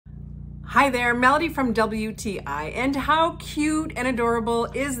Hi there, Melody from WTI, and how cute and adorable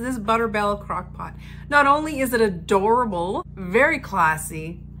is this Butterbell crock pot? Not only is it adorable, very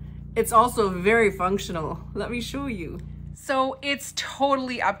classy, it's also very functional. Let me show you. So it's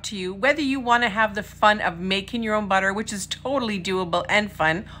totally up to you whether you want to have the fun of making your own butter, which is totally doable and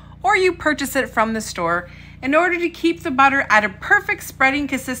fun, or you purchase it from the store. In order to keep the butter at a perfect spreading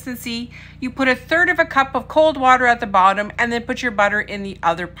consistency, you put 1/3 cup of cold water at the bottom and then put your butter in the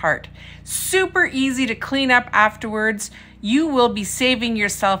other part. Super easy to clean up afterwards. You will be saving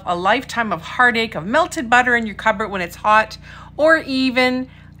yourself a lifetime of heartache of melted butter in your cupboard when it's hot, or even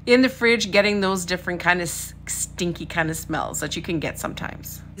in the fridge getting those different kind of stinky kind of smells that you can get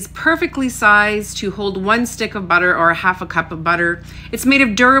sometimes. It's perfectly sized to hold 1 stick of butter or 1/2 cup of butter. It's made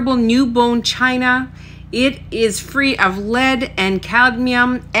of durable new bone china. It is free of lead and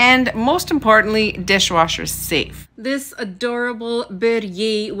cadmium, and most importantly, dishwasher safe. This adorable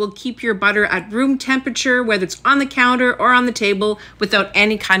beurrier will keep your butter at room temperature, whether it's on the counter or on the table, without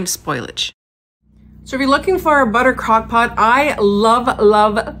any kind of spoilage. So if you're looking for a butter crock pot, I love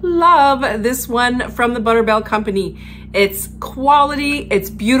this one from the Butterbell company. It's quality, it's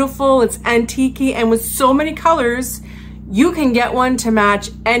beautiful, it's antique, and with so many colors, you can get one to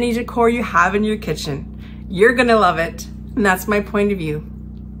match any decor you have in your kitchen. You're gonna love it, and that's my point of view.